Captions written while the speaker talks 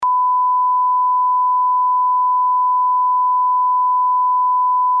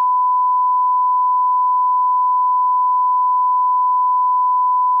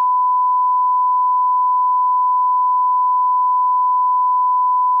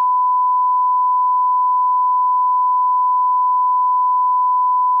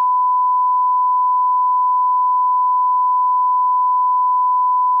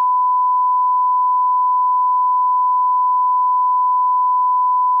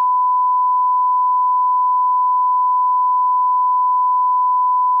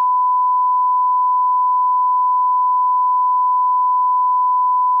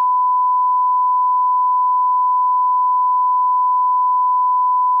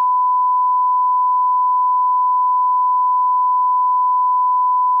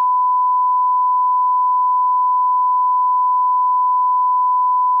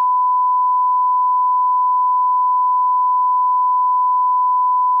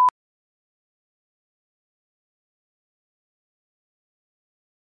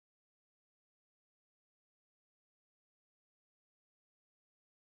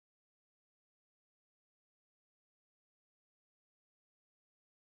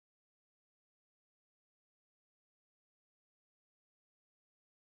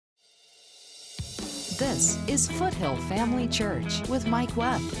This is Foothill Family Church with Mike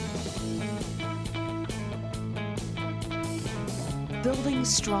Webb. Building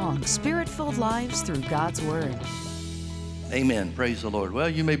strong, spirit-filled lives through God's Word. Amen. Praise the Lord. Well,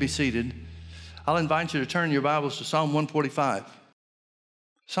 you may be seated. I'll invite you to turn your Bibles to Psalm 145.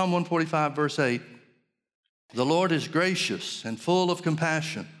 Psalm 145, verse 8. The Lord is gracious and full of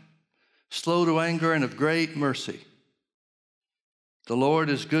compassion, slow to anger and of great mercy. The Lord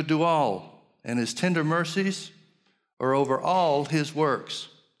is good to all, and his tender mercies are over all his works.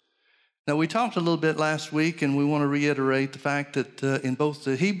 Now, we talked a little bit last week, and we want to reiterate the fact that in both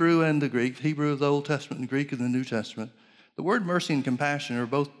the Hebrew and the Greek, Hebrew of the Old Testament and Greek of the New Testament, the word mercy and compassion are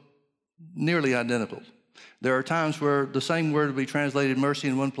both nearly identical. There are times where the same word will be translated mercy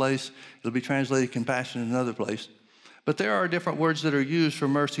in one place, it'll be translated compassion in another place. But there are different words that are used for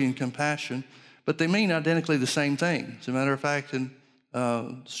mercy and compassion, but they mean identically the same thing. As a matter of fact, in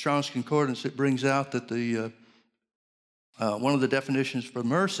Strong's Concordance, it brings out that one of the definitions for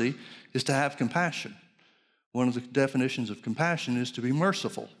mercy is to have compassion. One of the definitions of compassion is to be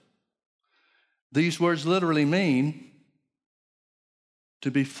merciful. These words literally mean to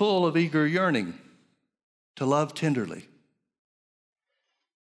be full of eager yearning, to love tenderly.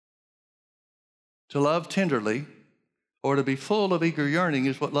 To love tenderly, or to be full of eager yearning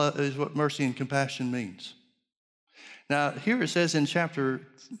is what mercy and compassion means. Now, here it says in Psalm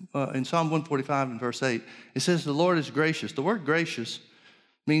 145 and verse 8, it says the Lord is gracious. The word gracious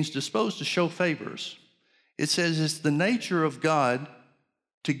means disposed to show favors. It says it's the nature of God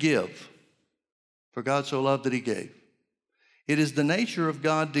to give, for God so loved that he gave. It is the nature of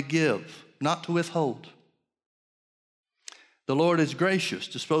God to give, not to withhold. The Lord is gracious,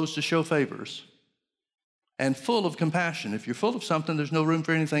 disposed to show favors, and full of compassion. If you're full of something, there's no room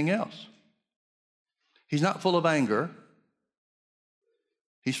for anything else. He's not full of anger.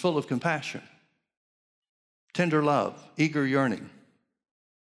 He's full of compassion, tender love, eager yearning.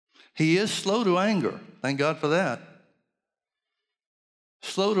 He is slow to anger. Thank God for that.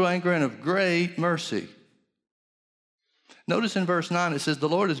 Slow to anger and of great mercy. Notice in verse 9 it says, the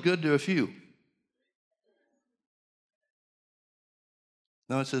Lord is good to a few.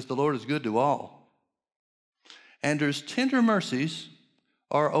 No, it says the Lord is good to all. And his tender mercies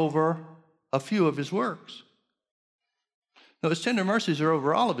are over a few of his works. No, his tender mercies are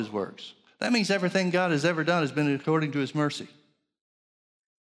over all of his works. That means everything God has ever done has been according to his mercy.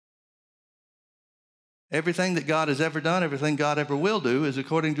 Everything that God has ever done, everything God ever will do is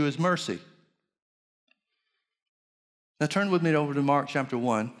according to his mercy. Now turn with me over to Mark chapter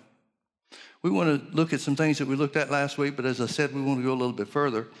 1. We want to look at some things that we looked at last week, but as I said, we want to go a little bit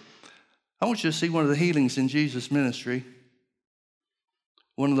further. I want you to see one of the healings in Jesus' ministry,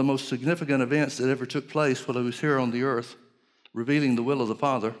 one of the most significant events that ever took place while he was here on the earth, revealing the will of the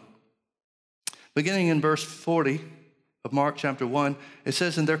Father. Beginning in verse 40 of Mark chapter 1, it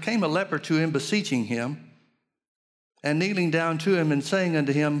says, and there came a leper to him, beseeching him, and kneeling down to him, and saying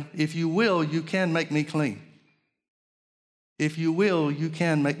unto him, if you will, you can make me clean. If you will, you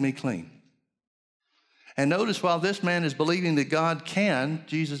can make me clean. And notice, while this man is believing that God can,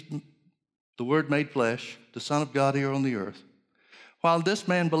 Jesus, the Word made flesh, the Son of God here on the earth, while this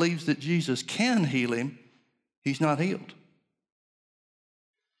man believes that Jesus can heal him, he's not healed.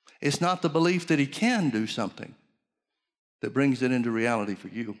 It's not the belief that he can do something that brings it into reality for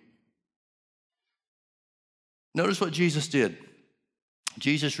you. Notice what Jesus did.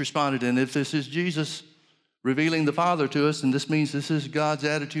 Jesus responded, and if this is Jesus revealing the Father to us, and this means this is God's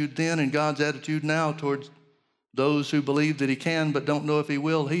attitude then and God's attitude now towards those who believe that he can but don't know if he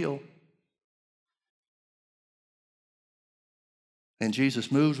will heal. And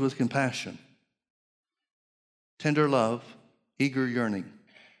Jesus moves with compassion, tender love, eager yearning.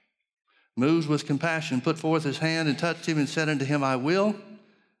 Moves with compassion, put forth his hand and touched him and said unto him, I will,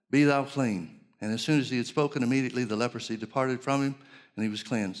 be thou clean. And as soon as he had spoken, immediately the leprosy departed from him and he was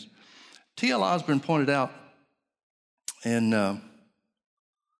cleansed. T.L. Osborne pointed out in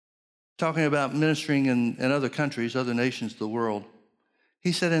talking about ministering in other countries, other nations of the world,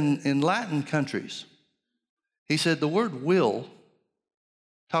 he said in Latin countries, he said the word will,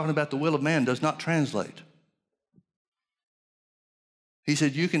 talking about the will of man, does not translate. He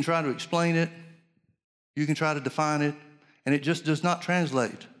said, you can try to explain it, you can try to define it, and it just does not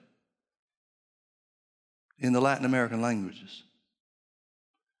translate in the Latin American languages.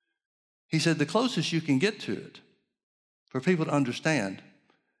 He said, the closest you can get to it for people to understand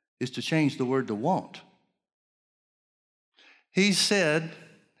is to change the word to want. He said,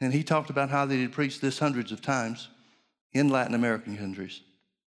 and he talked about how they had preached this hundreds of times in Latin American countries,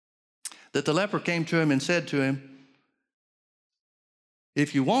 that the leper came to him and said to him,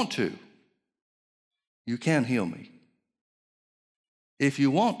 if you want to, you can heal me. If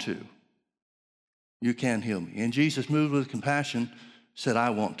you want to, you can heal me. And Jesus, moved with compassion, said,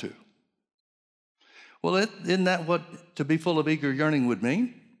 I want to. Well, isn't that what to be full of eager yearning would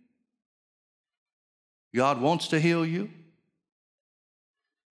mean? God wants to heal you.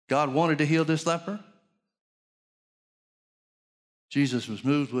 God wanted to heal this leper. Jesus was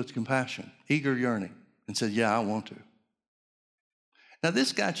moved with compassion, eager yearning, and said, yeah, I want to. Now,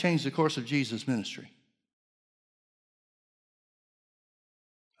 this guy changed the course of Jesus' ministry.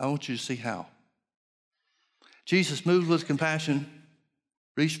 I want you to see how. Jesus, moved with compassion,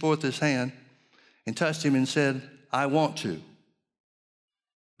 reached forth his hand and touched him and said, I want to.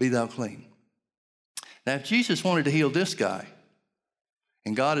 Be thou clean. Now, if Jesus wanted to heal this guy,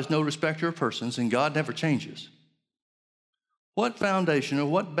 and God is no respecter of persons, and God never changes, what foundation or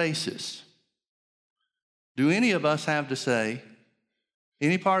what basis do any of us have to say,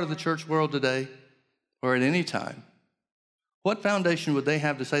 any part of the church world today or at any time, what foundation would they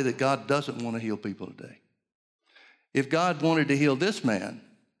have to say that God doesn't want to heal people today? If God wanted to heal this man,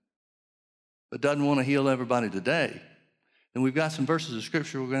 but doesn't want to heal everybody today, then we've got some verses of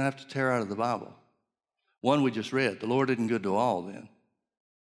Scripture we're going to have to tear out of the Bible. One we just read, the Lord isn't good to all then.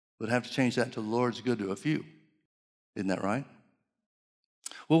 We'd have to change that to the Lord's good to a few. Isn't that right?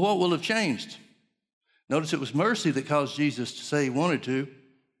 Well, what will have changed? Notice it was mercy that caused Jesus to say he wanted to.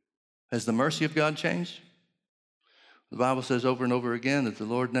 Has the mercy of God changed? The Bible says over and over again that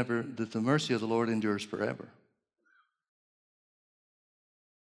the mercy of the Lord endures forever.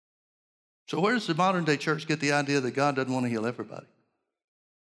 So where does the modern day church get the idea that God doesn't want to heal everybody?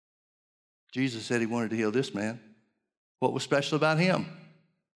 Jesus said he wanted to heal this man. What was special about him?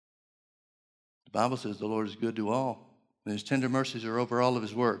 The Bible says the Lord is good to all, and his tender mercies are over all of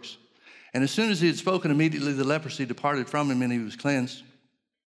his works. And as soon as he had spoken, immediately the leprosy departed from him, and he was cleansed.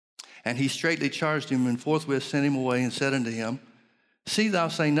 And he straightly charged him, and forthwith sent him away, and said unto him, See thou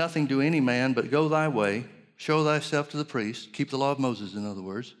say nothing to any man, but go thy way, show thyself to the priest, keep the law of Moses, in other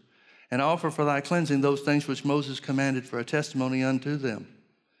words, and offer for thy cleansing those things which Moses commanded for a testimony unto them.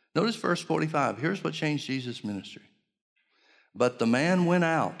 Notice verse 45. Here's what changed Jesus' ministry. But the man went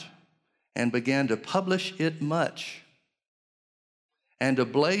out and began to publish it much, and to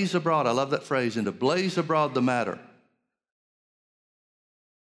blaze abroad, I love that phrase, and to blaze abroad the matter,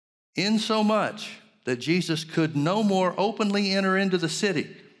 insomuch that Jesus could no more openly enter into the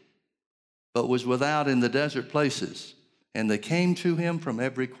city, but was without in the desert places, and they came to him from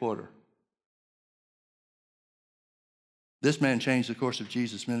every quarter. This man changed the course of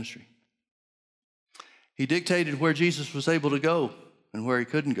Jesus' ministry. He dictated where Jesus was able to go and where he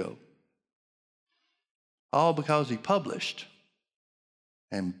couldn't go. All because he published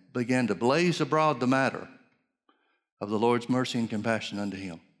and began to blaze abroad the matter of the Lord's mercy and compassion unto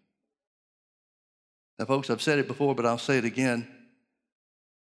him. Now, folks, I've said it before, but I'll say it again.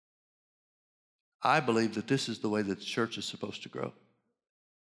 I believe that this is the way that the church is supposed to grow.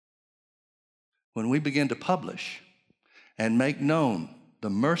 When we begin to publish and make known the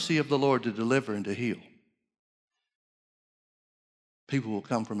mercy of the Lord to deliver and to heal, people will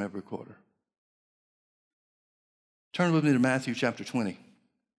come from every quarter. Turn with me to Matthew chapter 20.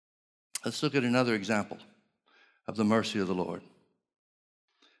 Let's look at another example of the mercy of the Lord.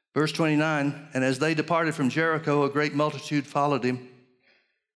 Verse 29, and as they departed from Jericho, a great multitude followed him.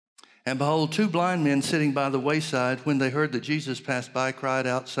 And behold, two blind men sitting by the wayside, when they heard that Jesus passed by, cried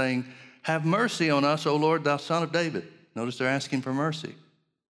out, saying, Have mercy on us, O Lord, thou Son of David. Notice they're asking for mercy.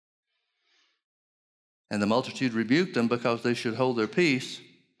 And the multitude rebuked them because they should hold their peace.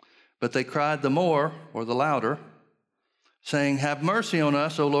 But they cried the more, or the louder, saying, Have mercy on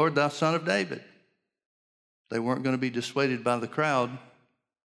us, O Lord, thou Son of David. They weren't going to be dissuaded by the crowd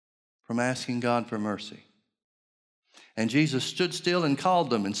from asking God for mercy. And Jesus stood still and called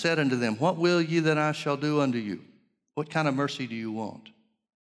them and said unto them, What will ye that I shall do unto you? What kind of mercy do you want?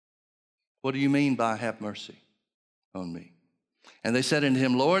 What do you mean by have mercy on me? And they said unto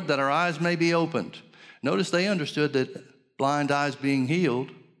him, Lord, that our eyes may be opened. Notice they understood that blind eyes being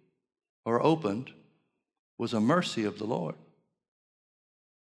healed or opened was a mercy of the Lord.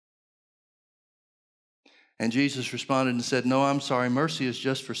 And Jesus responded and said, No, I'm sorry, mercy is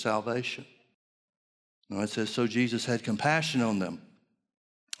just for salvation. No, it says, so Jesus had compassion on them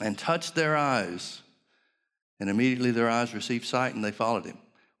and touched their eyes, and immediately their eyes received sight and they followed him.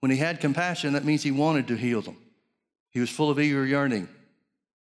 When he had compassion, that means he wanted to heal them. He was full of eager yearning.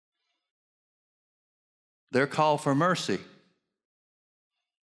 Their call for mercy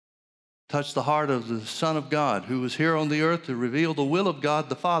touched the heart of the Son of God, who was here on the earth to reveal the will of God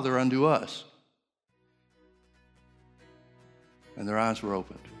the Father unto us. And their eyes were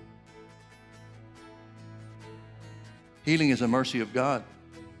opened. Healing is a mercy of God,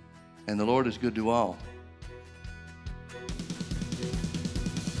 and the Lord is good to all.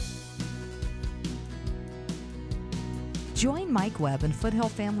 Join Mike Webb and Foothill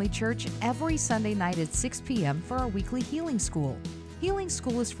Family Church every Sunday night at 6 p.m. for our weekly Healing School. Healing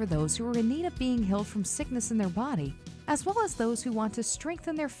School is for those who are in need of being healed from sickness in their body, as well as those who want to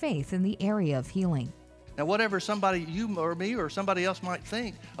strengthen their faith in the area of healing. Now, whatever somebody, you or me or somebody else might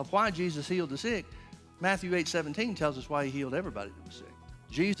think of why Jesus healed the sick, Matthew 8:17 tells us why he healed everybody that was sick.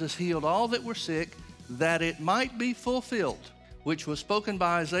 Jesus healed all that were sick, that it might be fulfilled, which was spoken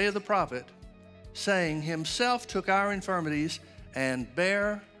by Isaiah the prophet, saying, himself took our infirmities and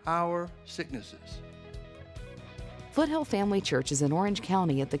bare our sicknesses. Foothill Family Church is in Orange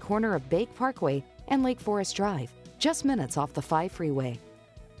County at the corner of Bake Parkway and Lake Forest Drive, just minutes off the 5 freeway.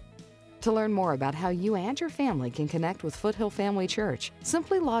 To learn more about how you and your family can connect with Foothill Family Church,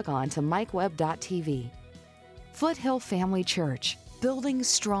 simply log on to mikeweb.tv. Foothill Family Church, building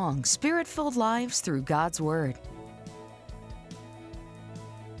strong, spirit-filled lives through God's Word.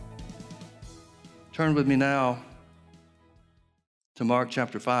 Turn with me now to Mark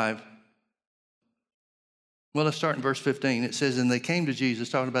chapter 5. Well, let's start in verse 15. It says, and they came to Jesus,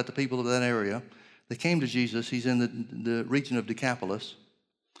 talking about the people of that area. They came to Jesus. He's in the region of Decapolis.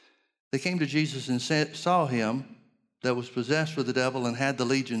 They came to Jesus and saw him that was possessed with the devil and had the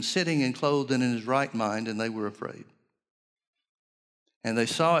legion sitting and clothed and in his right mind, and they were afraid. And they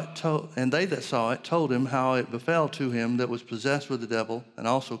that saw it told him how it befell to him that was possessed with the devil, and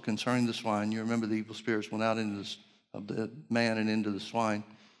also concerning the swine. You remember the evil spirits went out of the man and into the swine,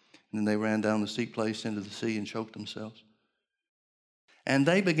 and then they ran down the steep place into the sea and choked themselves. And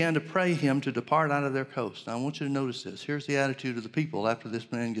they began to pray him to depart out of their coast. Now, I want you to notice this. Here's the attitude of the people after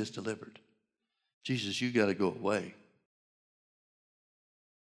this man gets delivered. Jesus, you got to go away.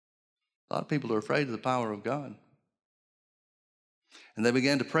 A lot of people are afraid of the power of God. And they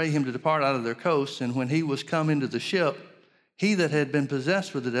began to pray him to depart out of their coast. And when he was come into the ship, he that had been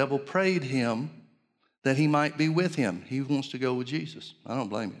possessed with the devil prayed him that he might be with him. He wants to go with Jesus. I don't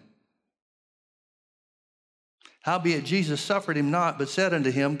blame him. Howbeit Jesus suffered him not, but said unto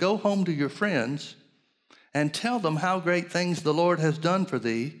him, go home to your friends and tell them how great things the Lord has done for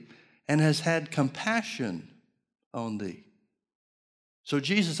thee and has had compassion on thee. So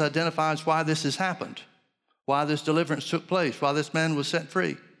Jesus identifies why this has happened, why this deliverance took place, why this man was set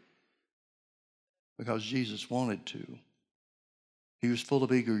free. Because Jesus wanted to. He was full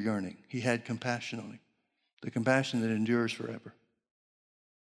of eager yearning. He had compassion on him, the compassion that endures forever.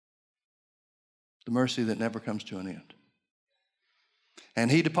 The mercy that never comes to an end. And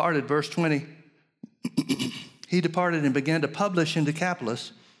he departed, verse 20, he departed and began to publish in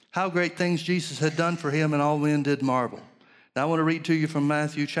Decapolis how great things Jesus had done for him, and all men did marvel. Now I want to read to you from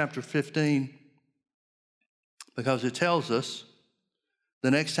Matthew chapter 15, because it tells us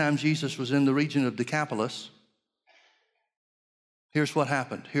the next time Jesus was in the region of Decapolis, here's what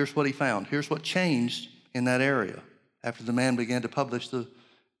happened. Here's what he found. Here's what changed in that area after the man began to publish the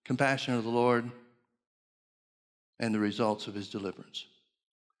compassion of the Lord and the results of his deliverance.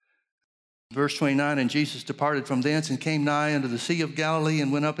 Verse 29, and Jesus departed from thence and came nigh unto the Sea of Galilee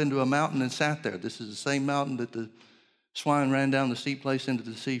and went up into a mountain and sat there. This is the same mountain that the swine ran down the steep place into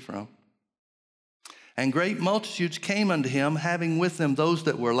the sea from. And great multitudes came unto him, having with them those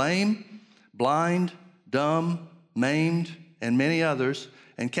that were lame, blind, dumb, maimed, and many others,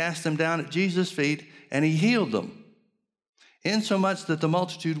 and cast them down at Jesus' feet, and he healed them. Insomuch that the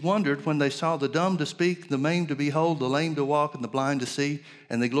multitude wondered when they saw the dumb to speak, the maimed to behold, the lame to walk, and the blind to see,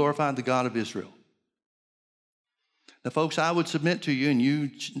 and they glorified the God of Israel. Now, folks, I would submit to you, and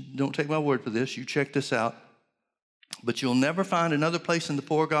you don't take my word for this, you check this out, but you'll never find another place in the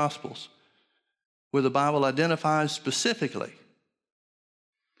four Gospels where the Bible identifies specifically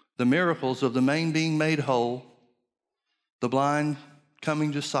the miracles of the maimed being made whole, the blind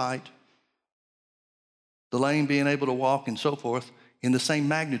coming to sight, the lame being able to walk, and so forth, in the same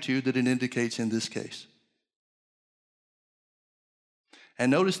magnitude that it indicates in this case.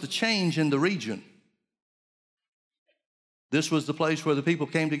 And notice the change in the region. This was the place where the people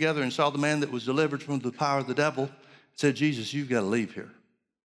came together and saw the man that was delivered from the power of the devil and said, Jesus, you've got to leave here.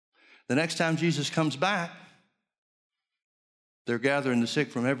 The next time Jesus comes back, they're gathering the sick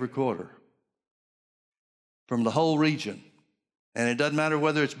from every quarter, from the whole region. And it doesn't matter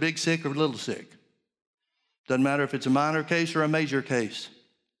whether it's big sick or little sick. Doesn't matter if it's a minor case or a major case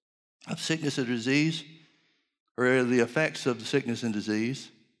of sickness or disease, or the effects of the sickness and disease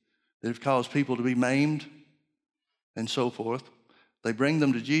that have caused people to be maimed and so forth. They bring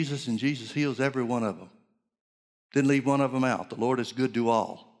them to Jesus, and Jesus heals every one of them. Didn't leave one of them out. The Lord is good to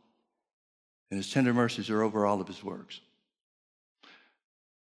all, and his tender mercies are over all of his works.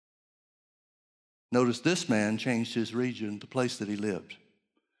 Notice this man changed his region, the place that he lived,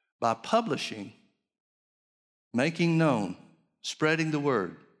 by publishing, making known, spreading the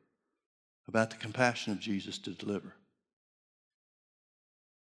word about the compassion of Jesus to deliver.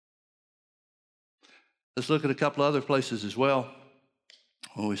 Let's look at a couple other places as well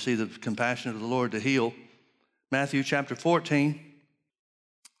when we see the compassion of the Lord to heal. Matthew chapter 14,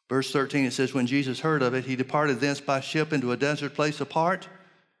 verse 13, it says, when Jesus heard of it, he departed thence by ship into a desert place apart.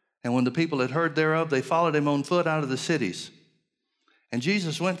 And when the people had heard thereof, they followed him on foot out of the cities. And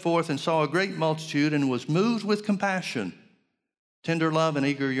Jesus went forth and saw a great multitude and was moved with compassion, tender love, and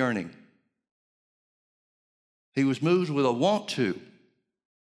eager yearning. He was moved with a want to,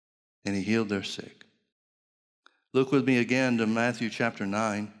 and he healed their sick. Look with me again to Matthew chapter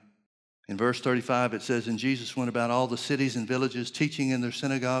 9. In verse 35, it says, and Jesus went about all the cities and villages, teaching in their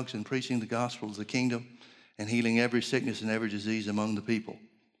synagogues and preaching the gospel of the kingdom, and healing every sickness and every disease among the people.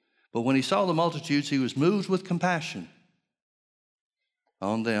 But when he saw the multitudes, he was moved with compassion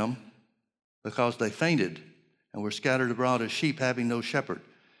on them, because they fainted and were scattered abroad as sheep having no shepherd.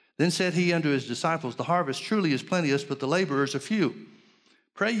 Then said he unto his disciples, the harvest truly is plenteous, but the laborers are few.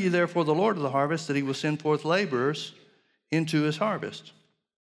 Pray ye therefore the Lord of the harvest that he will send forth laborers into his harvest.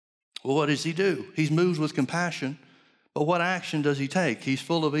 Well, what does he do? He's moved with compassion, but what action does he take? He's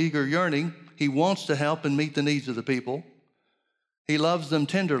full of eager yearning. He wants to help and meet the needs of the people. He loves them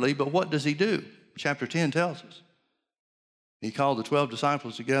tenderly, but what does he do? Chapter 10 tells us. He called the 12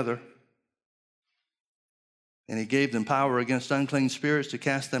 disciples together, and he gave them power against unclean spirits to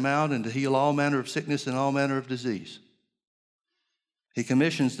cast them out and to heal all manner of sickness and all manner of disease. He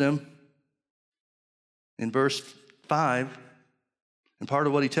commissions them in verse 5, and part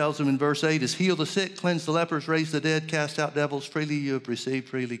of what he tells them in verse 8 is heal the sick, cleanse the lepers, raise the dead, cast out devils. Freely you have received,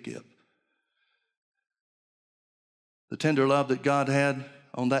 freely give. The tender love that God had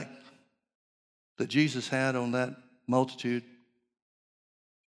on that Jesus had on that multitude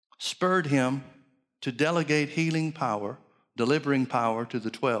spurred him to delegate healing power, delivering power to the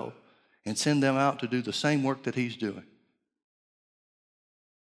 12, and send them out to do the same work that he's doing.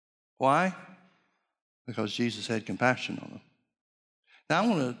 Why? Because Jesus had compassion on them. Now I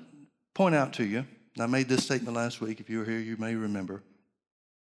want to point out to you, and I made this statement last week. If you were here, you may remember.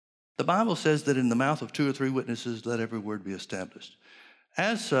 The Bible says that in the mouth of 2 or 3 witnesses, let every word be established.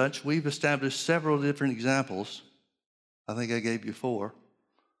 As such, we've established several different examples. I think I gave you 4.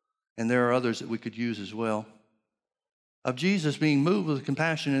 And there are others that we could use as well, of Jesus being moved with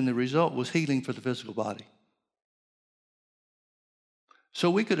compassion, and the result was healing for the physical body. So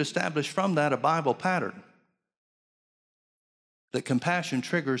we could establish from that a Bible pattern that compassion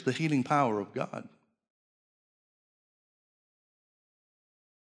triggers the healing power of God.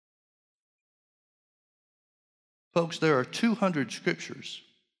 Folks, there are 200 scriptures,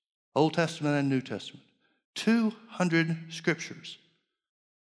 Old Testament and New Testament, 200 scriptures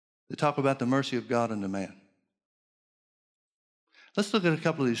that talk about the mercy of God unto man. Let's look at a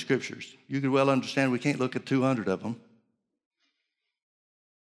couple of these scriptures. You could well understand we can't look at 200 of them.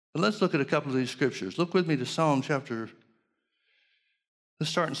 But let's look at a couple of these scriptures. Look with me to Psalm chapter, let's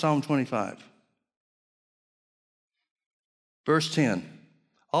start in Psalm 25. Verse 10,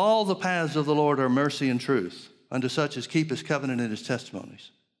 all the paths of the Lord are mercy and truth, unto such as keep his covenant and his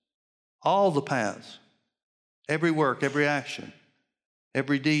testimonies. All the paths, every work, every action,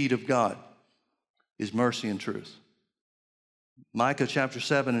 every deed of God is mercy and truth. Micah chapter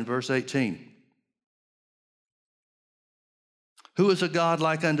 7 and verse 18. Who is a God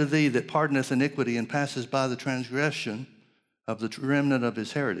like unto thee that pardoneth iniquity and passes by the transgression of the remnant of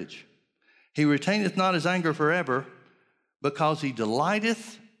his heritage? He retaineth not his anger forever, because he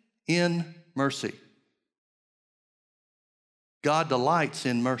delighteth in mercy. God delights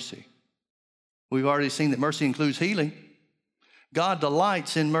in mercy. We've already seen that mercy includes healing. God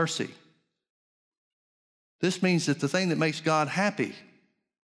delights in mercy. This means that the thing that makes God happy,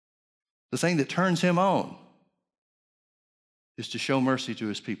 the thing that turns him on, is to show mercy to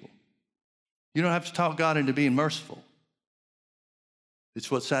his people. You don't have to talk God into being merciful.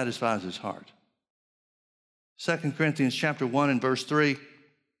 It's what satisfies his heart. 2 Corinthians chapter 1 and verse 3.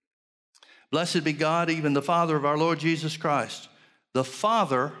 Blessed be God, even the Father of our Lord Jesus Christ, the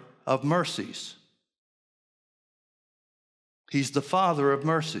Father of mercies. He's the Father of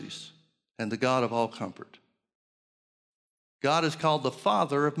mercies and the God of all comfort. God is called the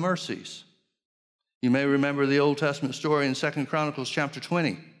Father of mercies. You may remember the Old Testament story in 2 Chronicles chapter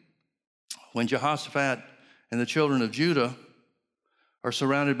 20, when Jehoshaphat and the children of Judah are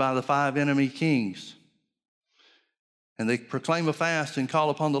surrounded by the 5 enemy kings. And they proclaim a fast and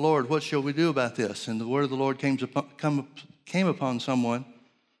call upon the Lord, what shall we do about this? And the word of the Lord came upon someone,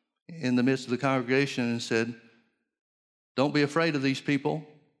 in the midst of the congregation and said, don't be afraid of these people,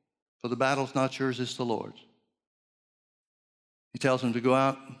 for the battle's not yours, it's the Lord's. He tells them to go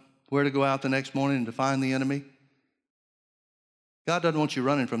out, where to go out the next morning and to find the enemy. God doesn't want you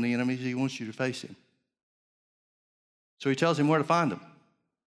running from the enemies. He wants you to face him. So he tells him where to find them.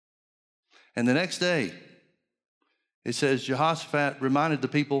 And the next day, it says Jehoshaphat reminded the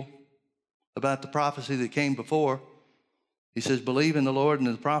people about the prophecy that came before. He says, believe in the Lord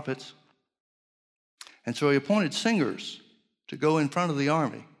and the prophets. And so he appointed singers to go in front of the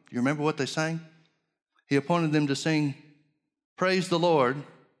army. You remember what they sang? He appointed them to sing, praise the Lord,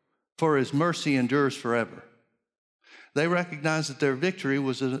 for his mercy endures forever. They recognized that their victory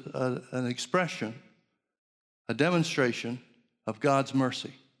was an expression, a demonstration of God's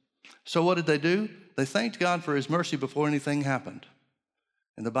mercy. So what did they do? They thanked God for his mercy before anything happened.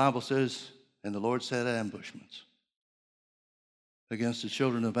 And the Bible says, and the Lord set ambushments against the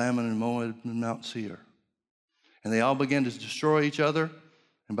children of Ammon and Moab and Mount Seir. And they all began to destroy each other.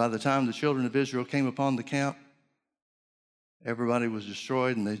 And by the time the children of Israel came upon the camp, everybody was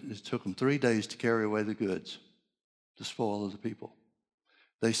destroyed, and it took them 3 days to carry away the goods, the spoil of the people.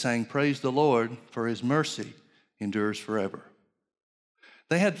 They sang, praise the Lord, for his mercy endures forever.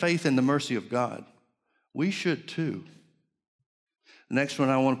 They had faith in the mercy of God. We should too. The next one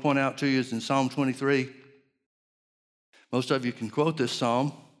I want to point out to you is in Psalm 23. Most of you can quote this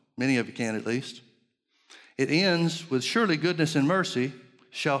psalm. Many of you can at least. It ends with, surely goodness and mercy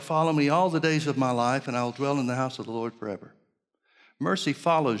shall follow me all the days of my life, and I will dwell in the house of the Lord forever. Mercy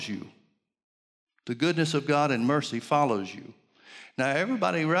follows you. The goodness of God and mercy follows you. Now,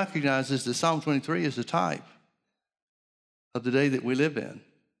 everybody recognizes that Psalm 23 is a type of the day that we live in.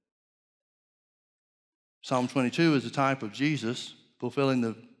 Psalm 22 is a type of Jesus fulfilling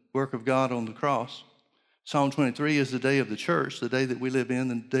the work of God on the cross. Psalm 23 is the day of the church, the day that we live in,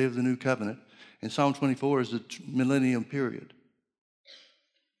 the day of the new covenant. And Psalm 24 is the millennium period.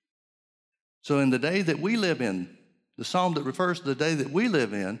 So in the day that we live in, the psalm that refers to the day that we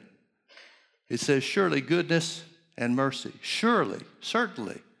live in, it says, surely goodness and mercy. Surely,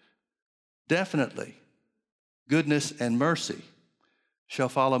 certainly, definitely, goodness and mercy shall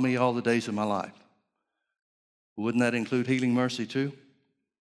follow me all the days of my life. Wouldn't that include healing mercy too?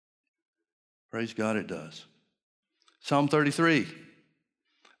 Praise God, it does. Psalm 33,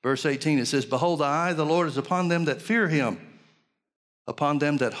 verse 18, it says, behold, the eye of the Lord is upon them that fear him, upon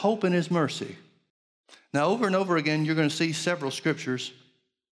them that hope in his mercy. Now, over and over again, you're going to see several scriptures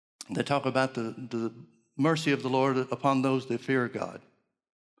that talk about the mercy of the Lord upon those that fear God.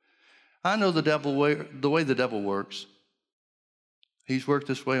 I know the way the devil works. He's worked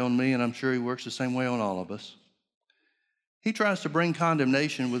this way on me, and I'm sure he works the same way on all of us. He tries to bring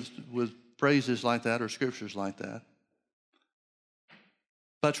condemnation with phrases like that or scriptures like that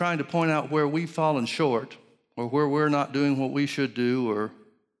by trying to point out where we've fallen short or where we're not doing what we should do or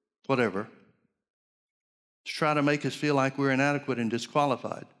whatever, to try to make us feel like we're inadequate and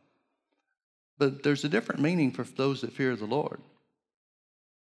disqualified. But there's a different meaning for those that fear the Lord.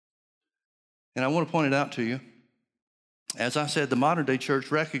 And I want to point it out to you. As I said, the modern day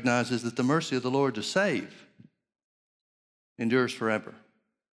church recognizes that the mercy of the Lord to save endures forever.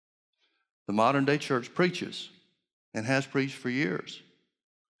 The modern day church preaches and has preached for years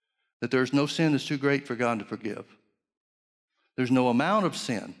that there's no sin that's too great for God to forgive. There's no amount of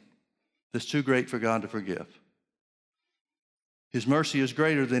sin that's too great for God to forgive. His mercy is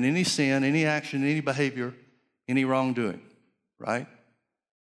greater than any sin, any action, any behavior, any wrongdoing, right?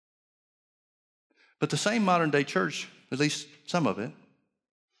 But the same modern day church, at least some of it,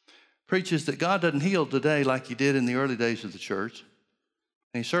 preaches that God doesn't heal today like he did in the early days of the church.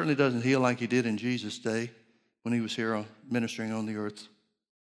 And he certainly doesn't heal like he did in Jesus' day when he was here ministering on the earth.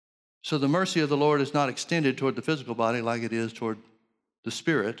 So the mercy of the Lord is not extended toward the physical body like it is toward the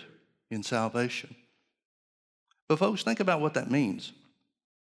spirit in salvation. But folks, think about what that means.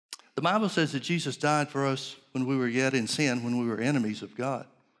 The Bible says that Jesus died for us when we were yet in sin, when we were enemies of God.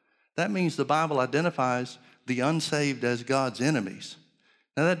 That means the Bible identifies the unsaved as God's enemies.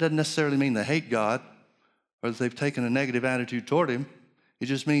 Now, that doesn't necessarily mean they hate God or that they've taken a negative attitude toward him. It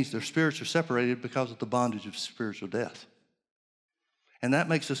just means their spirits are separated because of the bondage of spiritual death. And that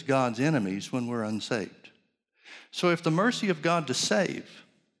makes us God's enemies when we're unsaved. So if the mercy of God to save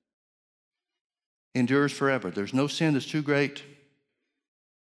endures forever, there's no sin that's too great,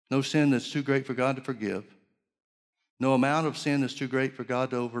 no sin that's too great for God to forgive, no amount of sin that's too great for God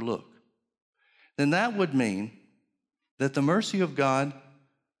to overlook, then that would mean that the mercy of God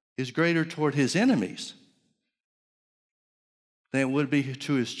is greater toward his enemies than it would be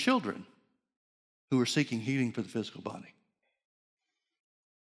to his children who are seeking healing for the physical body.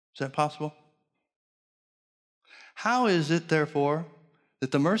 Is that possible? How is it, therefore,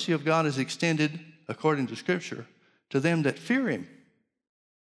 that the mercy of God is extended, according to Scripture, to them that fear Him?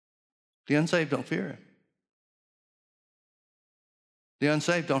 The unsaved don't fear Him. The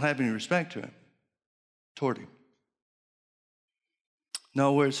unsaved don't have any respect to Him, toward Him.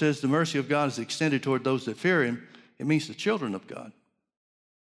 No, where it says the mercy of God is extended toward those that fear Him, it means the children of God.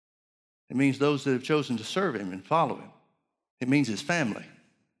 It means those that have chosen to serve Him and follow Him. It means His family.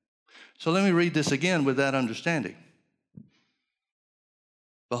 So let me read this again with that understanding.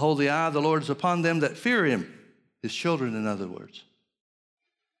 Behold, the eye of the Lord is upon them that fear Him, His children, in other words,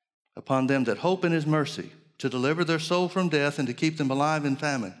 upon them that hope in His mercy, to deliver their soul from death and to keep them alive in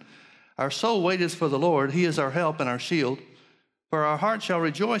famine. Our soul waiteth for the Lord. He is our help and our shield. For our heart shall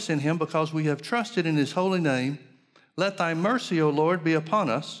rejoice in Him, because we have trusted in His holy name. Let thy mercy, O Lord, be upon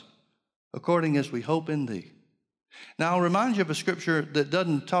us, according as we hope in Thee. Now, I'll remind you of a scripture that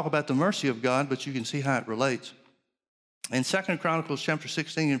doesn't talk about the mercy of God, but you can see how it relates. In 2 Chronicles chapter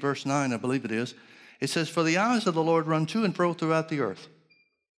 16 and verse 9, I believe it is, it says, For the eyes of the Lord run to and fro throughout the earth,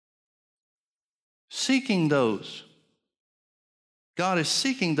 seeking those. God is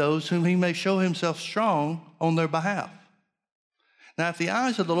seeking those whom He may show Himself strong on their behalf. Now, if the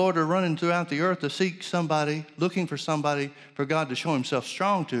eyes of the Lord are running throughout the earth to seek somebody, looking for somebody for God to show Himself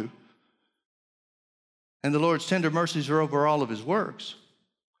strong to, and the Lord's tender mercies are over all of His works,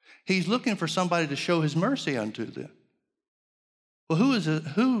 He's looking for somebody to show His mercy unto them. Well,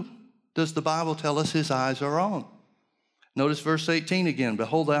 who does the Bible tell us His eyes are on? Notice verse 18 again.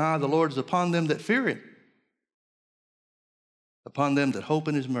 Behold, the eye of the Lord is upon them that fear Him, upon them that hope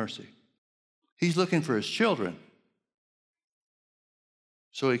in His mercy. He's looking for His children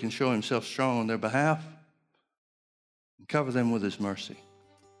so He can show Himself strong on their behalf and cover them with His mercy.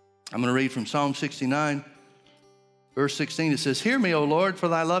 I'm going to read from Psalm 69, verse 16. It says, Hear me, O Lord, for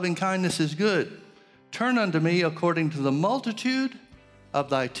thy loving kindness is good. Turn unto me according to the multitude of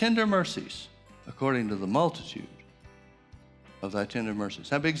thy tender mercies, according to the multitude of thy tender mercies.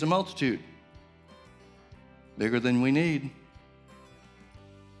 How big is the multitude? Bigger than we need.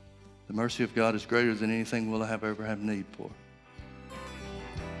 The mercy of God is greater than anything we'll ever have need for.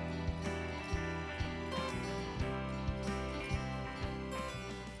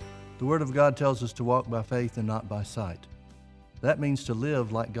 The Word of God tells us to walk by faith and not by sight. That means to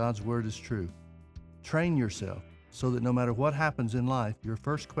live like God's Word is true. Train yourself so that no matter what happens in life, your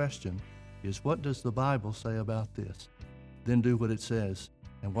first question is, what does the Bible say about this? Then do what it says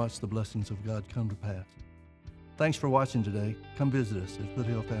and watch the blessings of God come to pass. Thanks for watching today. Come visit us at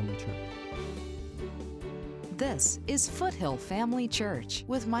Foothill Family Church. This is Foothill Family Church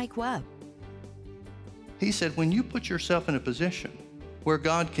with Mike Webb. He said, when you put yourself in a position where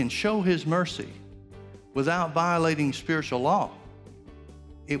God can show His mercy without violating spiritual law,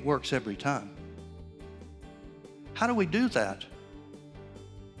 it works every time. How do we do that?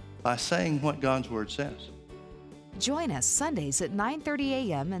 By saying what God's Word says. Join us Sundays at 9:30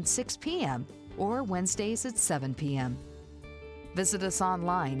 a.m. and 6 p.m. or Wednesdays at 7 p.m. Visit us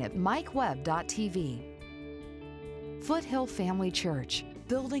online at mikewebb.tv. Foothill Family Church,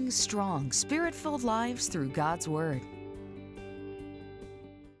 building strong, Spirit-filled lives through God's Word.